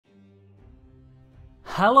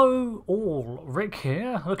Hello all, Rick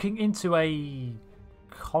here, looking into a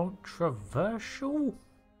controversial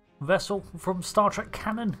vessel from Star Trek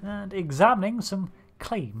canon and examining some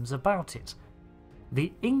claims about it.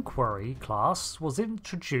 The Inquiry class was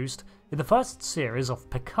introduced in the first series of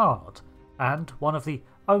Picard, and one of the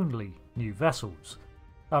only new vessels.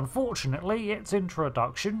 Unfortunately, its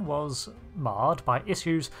introduction was marred by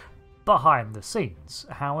issues behind the scenes.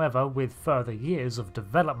 However, with further years of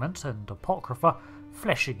development and apocrypha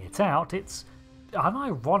fleshing it out, it's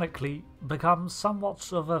unironically become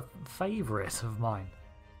somewhat of a favourite of mine.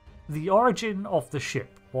 The origin of the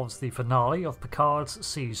ship was the finale of Picard's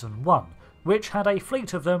Season 1, which had a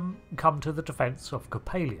fleet of them come to the defence of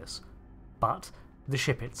Coppelius, but the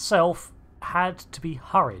ship itself had to be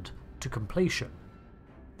hurried to completion.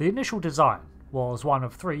 The initial design was one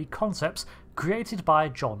of three concepts created by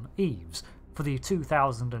John Eaves for the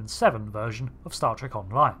 2007 version of Star Trek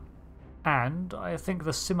Online, and I think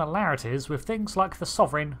the similarities with things like the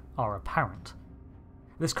Sovereign are apparent.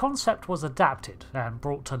 This concept was adapted and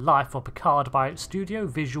brought to life for Picard by Studio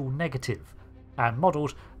Visual Negative and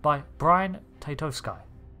modelled by Brian Tatowski.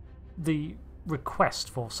 The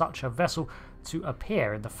request for such a vessel to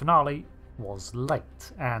appear in the finale was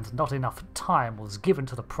late, and not enough time was given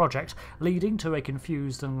to the project, leading to a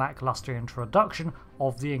confused and lacklustre introduction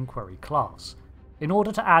of the Inquiry class. In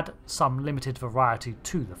order to add some limited variety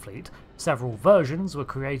to the fleet, several versions were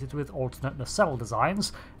created with alternate nacelle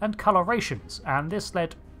designs and colorations, and this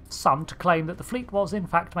led some to claim that the fleet was in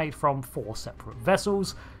fact made from 4 separate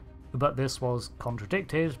vessels, but this was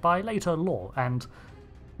contradicted by later lore and,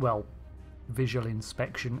 well, visual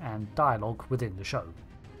inspection and dialogue within the show.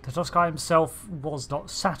 Tatowski himself was not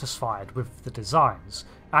satisfied with the designs,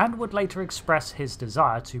 and would later express his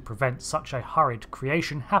desire to prevent such a hurried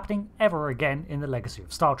creation happening ever again in the legacy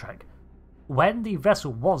of Star Trek. When the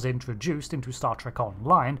vessel was introduced into Star Trek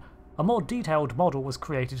Online, a more detailed model was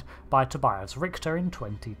created by Tobias Richter in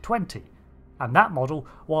 2020, and that model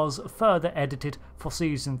was further edited for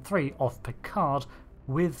Season 3 of Picard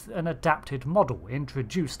with an adapted model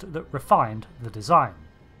introduced that refined the design.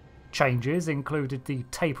 Changes included the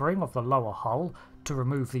tapering of the lower hull to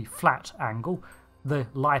remove the flat angle, the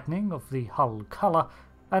lightening of the hull colour,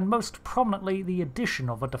 and most prominently the addition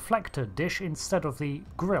of a deflector dish instead of the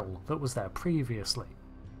grille that was there previously.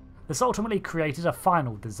 This ultimately created a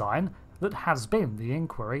final design that has been the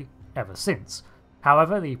Inquiry ever since.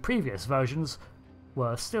 However, the previous versions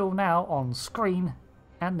were still now on screen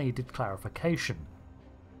and needed clarification.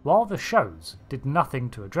 While the shows did nothing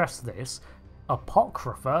to address this,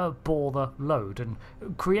 apocrypha bore the load and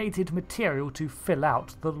created material to fill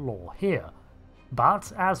out the lore here.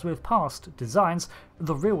 But, as with past designs,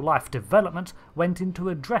 the real-life development went into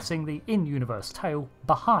addressing the in-universe tale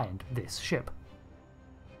behind this ship.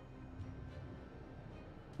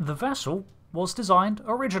 The vessel was designed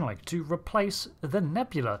originally to replace the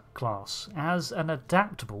Nebula class as an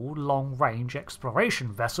adaptable long-range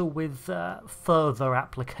exploration vessel with further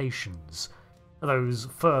applications. Those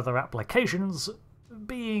further applications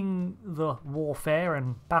being the warfare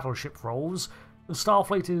and battleship roles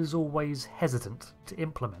Starfleet is always hesitant to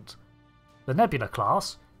implement. The Nebula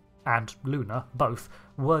class, and Luna both,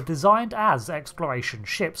 were designed as exploration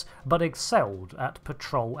ships but excelled at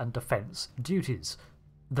patrol and defence duties.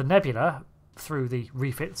 The Nebula through the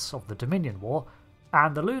refits of the Dominion War,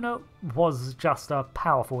 and the Luna was just a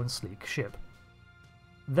powerful and sleek ship.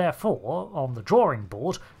 Therefore, on the drawing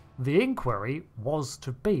board, the Inquiry was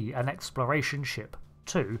to be an exploration ship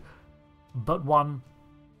too, but one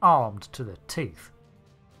armed to the teeth.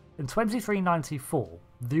 In 2394,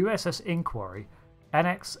 the USS Inquiry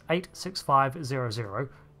NX 86500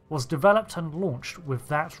 was developed and launched with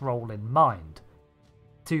that role in mind.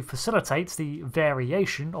 To facilitate the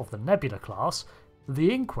variation of the Nebula class,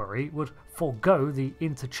 the Inquiry would forego the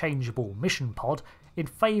interchangeable mission pod in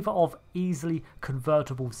favour of easily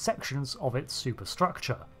convertible sections of its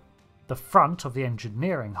superstructure. The front of the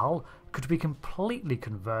engineering hull could be completely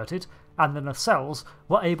converted, and the nacelles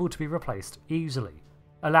were able to be replaced easily,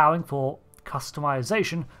 allowing for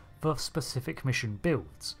customization for specific mission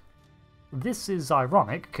builds. This is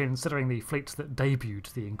ironic considering the fleet that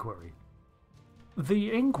debuted the Inquiry.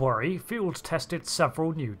 The Inquiry field-tested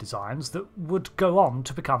several new designs that would go on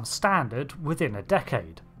to become standard within a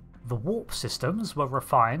decade. The warp systems were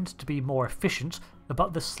refined to be more efficient,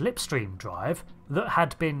 but the slipstream drive, that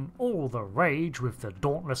had been all the rage with the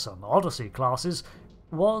Dauntless and Odyssey classes,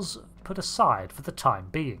 was put aside for the time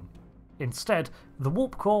being. Instead, the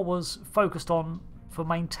warp core was focused on for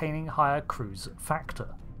maintaining higher cruise factor.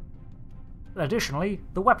 Additionally,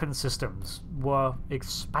 the weapon systems were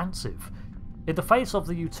expansive. In the face of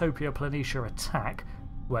the Utopia Planitia attack,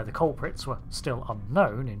 where the culprits were still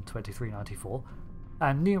unknown in 2394,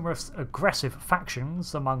 and numerous aggressive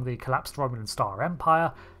factions among the collapsed Romulan Star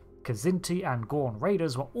Empire. Kzinti and Gorn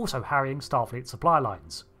raiders were also harrying Starfleet supply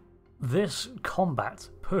lines. This combat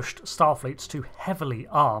pushed Starfleets to heavily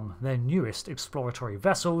arm their newest exploratory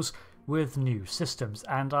vessels with new systems,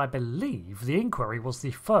 and I believe the Inquiry was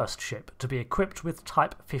the first ship to be equipped with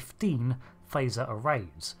Type 15 phaser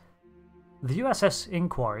arrays. The USS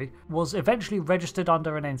Inquiry was eventually registered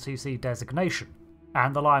under an NCC designation,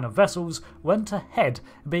 and the line of vessels went ahead,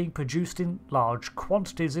 being produced in large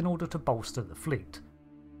quantities in order to bolster the fleet.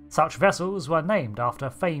 Such vessels were named after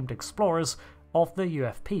famed explorers of the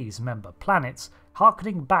UFP's member planets,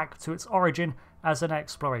 harkening back to its origin as an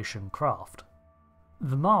exploration craft.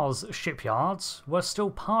 The Mars shipyards were still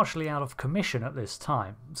partially out of commission at this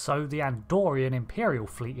time, so the Andorian Imperial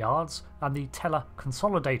Fleet Yards and the Teller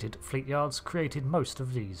Consolidated Fleet Yards created most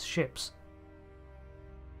of these ships.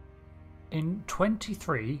 In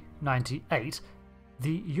 2398,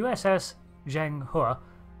 the USS Zheng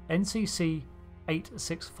He, NCC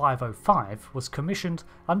 86505, was commissioned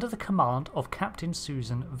under the command of Captain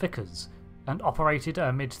Susan Vickers and operated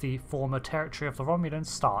amid the former territory of the Romulan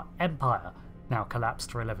Star Empire, now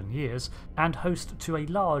collapsed for 11 years, and host to a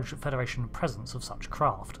large Federation presence of such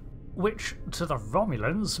craft, which to the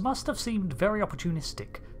Romulans must have seemed very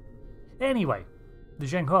opportunistic. Anyway, the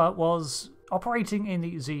Zheng He was operating in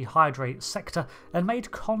the Z Hydrate sector and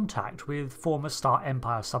made contact with former Star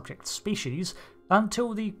Empire subject species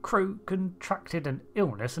until the crew contracted an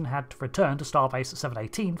illness and had to return to Starbase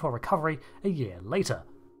 718 for recovery a year later.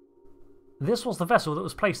 This was the vessel that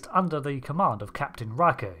was placed under the command of Captain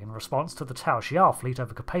Riker in response to the Tau Shiar fleet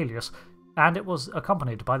over Coppelius, and it was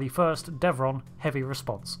accompanied by the 1st Devron Heavy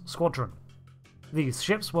Response Squadron. These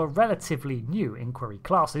ships were relatively new Inquiry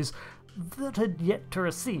classes that had yet to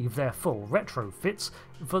receive their full retrofits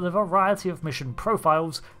for the variety of mission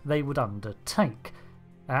profiles they would undertake,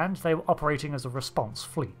 and they were operating as a response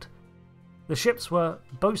fleet. The ships were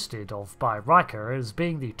boasted of by Riker as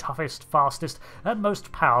being the toughest, fastest, and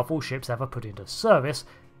most powerful ships ever put into service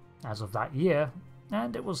as of that year,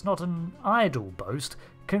 and it was not an idle boast,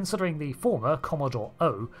 considering the former Commodore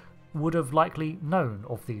O would have likely known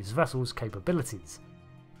of these vessels' capabilities.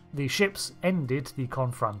 The ships ended the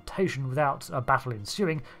confrontation without a battle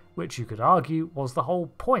ensuing, which you could argue was the whole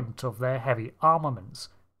point of their heavy armaments.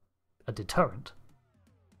 A deterrent.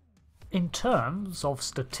 In terms of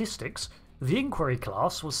statistics, the Inquiry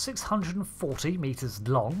class was 640 metres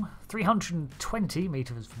long, 320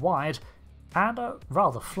 metres wide, and a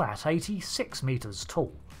rather flat 86 metres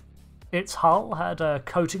tall. Its hull had a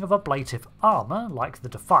coating of ablative armour like the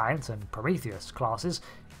Defiant and Prometheus classes,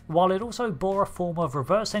 while it also bore a form of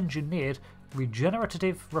reverse-engineered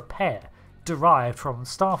regenerative repair derived from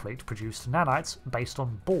Starfleet-produced nanites based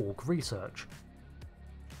on Borg research.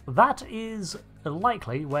 That is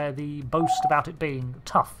likely where the boast about it being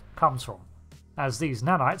tough comes from, as these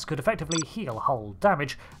nanites could effectively heal hull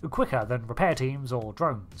damage quicker than repair teams or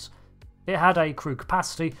drones. It had a crew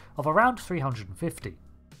capacity of around 350.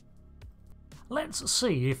 Let's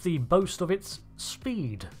see if the boast of its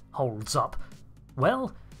speed holds up.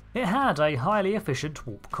 Well, it had a highly efficient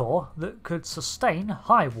warp core that could sustain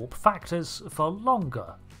high warp factors for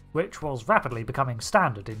longer, which was rapidly becoming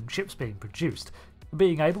standard in ships being produced,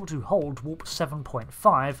 being able to hold warp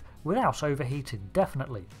 7.5 without overheat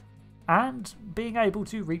indefinitely, and being able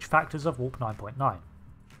to reach factors of warp 9.9.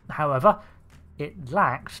 However, it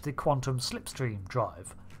lacked the quantum slipstream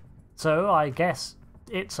drive, so I guess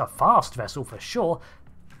it's a fast vessel for sure,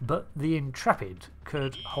 but the Intrepid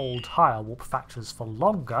could hold higher warp factors for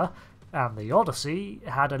longer, and the Odyssey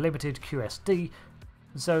had a limited QSD,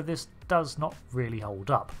 so this does not really hold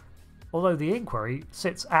up, although the Inquiry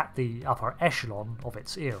sits at the upper echelon of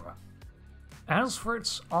its era. As for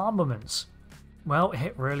its armaments, well,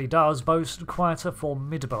 it really does boast quite a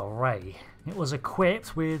formidable array. It was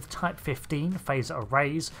equipped with Type 15 phaser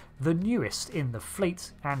arrays, the newest in the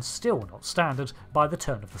fleet and still not standard by the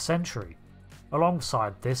turn of the century.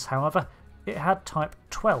 Alongside this, however, it had Type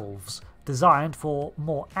 12s, designed for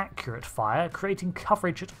more accurate fire, creating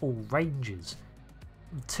coverage at all ranges.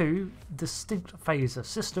 2 distinct phaser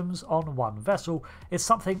systems on one vessel is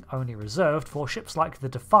something only reserved for ships like the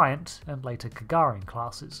Defiant and later Gagarin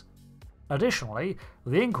classes. Additionally,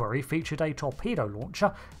 the Inquiry featured a torpedo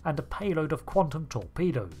launcher and a payload of quantum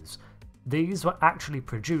torpedoes. These were actually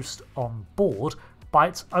produced on board by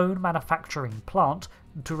its own manufacturing plant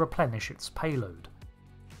to replenish its payload.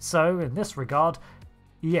 So, in this regard,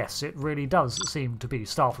 yes, it really does seem to be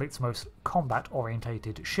Starfleet's most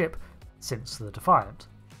combat-orientated ship since the Defiant.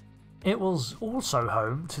 It was also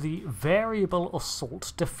home to the Variable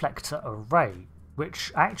Assault Deflector Array,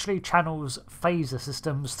 which actually channels phaser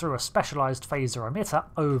systems through a specialised phaser emitter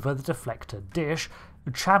over the deflector dish,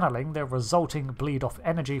 channeling the resulting bleed-off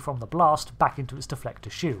energy from the blast back into its deflector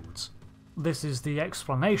shields. This is the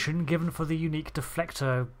explanation given for the unique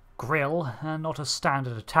deflector grille and not a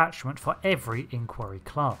standard attachment for every Inquiry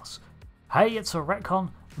class. Hey, it's a retcon,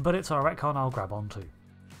 but it's a retcon I'll grab onto.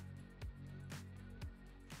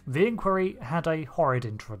 The Inquiry had a horrid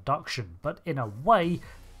introduction, but in a way,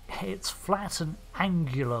 its flat and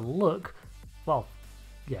angular look, well,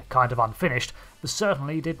 yeah, kind of unfinished,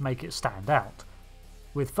 certainly did make it stand out.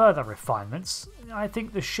 With further refinements, I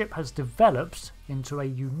think the ship has developed into a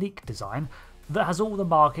unique design that has all the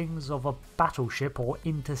markings of a battleship or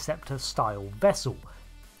interceptor style vessel.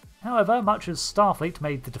 However, much as Starfleet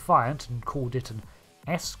made the Defiant and called it an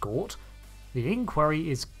escort, the Inquiry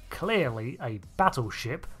is clearly a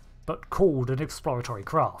battleship, but called an exploratory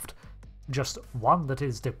craft. Just one that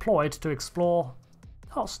is deployed to explore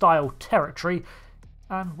hostile territory,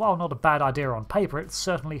 and while not a bad idea on paper, it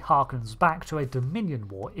certainly harkens back to a Dominion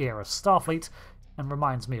War era Starfleet and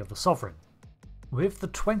reminds me of the Sovereign. With the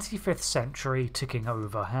 25th century ticking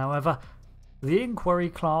over, however, the Inquiry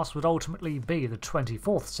class would ultimately be the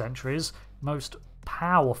 24th century's most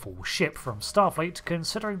powerful ship from Starfleet,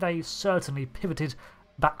 considering they certainly pivoted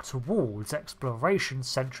back towards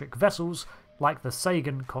exploration-centric vessels like the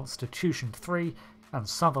Sagan Constitution III and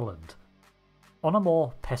Sutherland. On a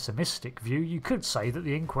more pessimistic view, you could say that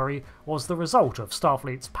the Inquiry was the result of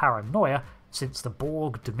Starfleet's paranoia, since the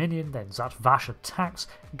Borg, Dominion, then Zhat Vash attacks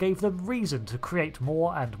gave them reason to create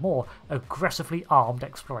more and more aggressively armed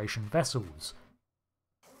exploration vessels.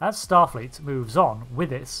 As Starfleet moves on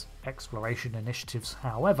with its exploration initiatives,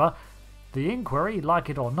 however, the Inquiry, like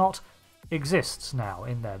it or not, exists now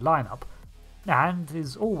in their lineup, and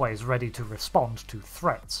is always ready to respond to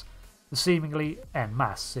threats, seemingly en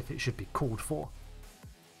masse if it should be called for.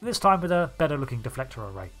 This time with a better looking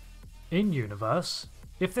deflector array. In universe,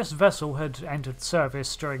 if this vessel had entered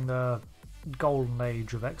service during the golden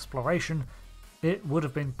age of exploration, it would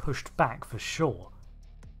have been pushed back for sure.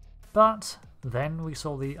 But then we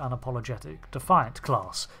saw the unapologetic Defiant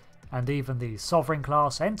class, and even the Sovereign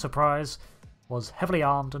class Enterprise was heavily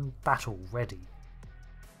armed and battle ready.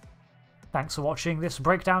 Thanks for watching this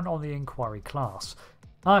breakdown on the Inquiry class.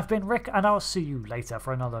 I've been Rick, and I'll see you later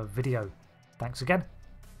for another video. Thanks again,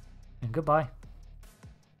 and goodbye.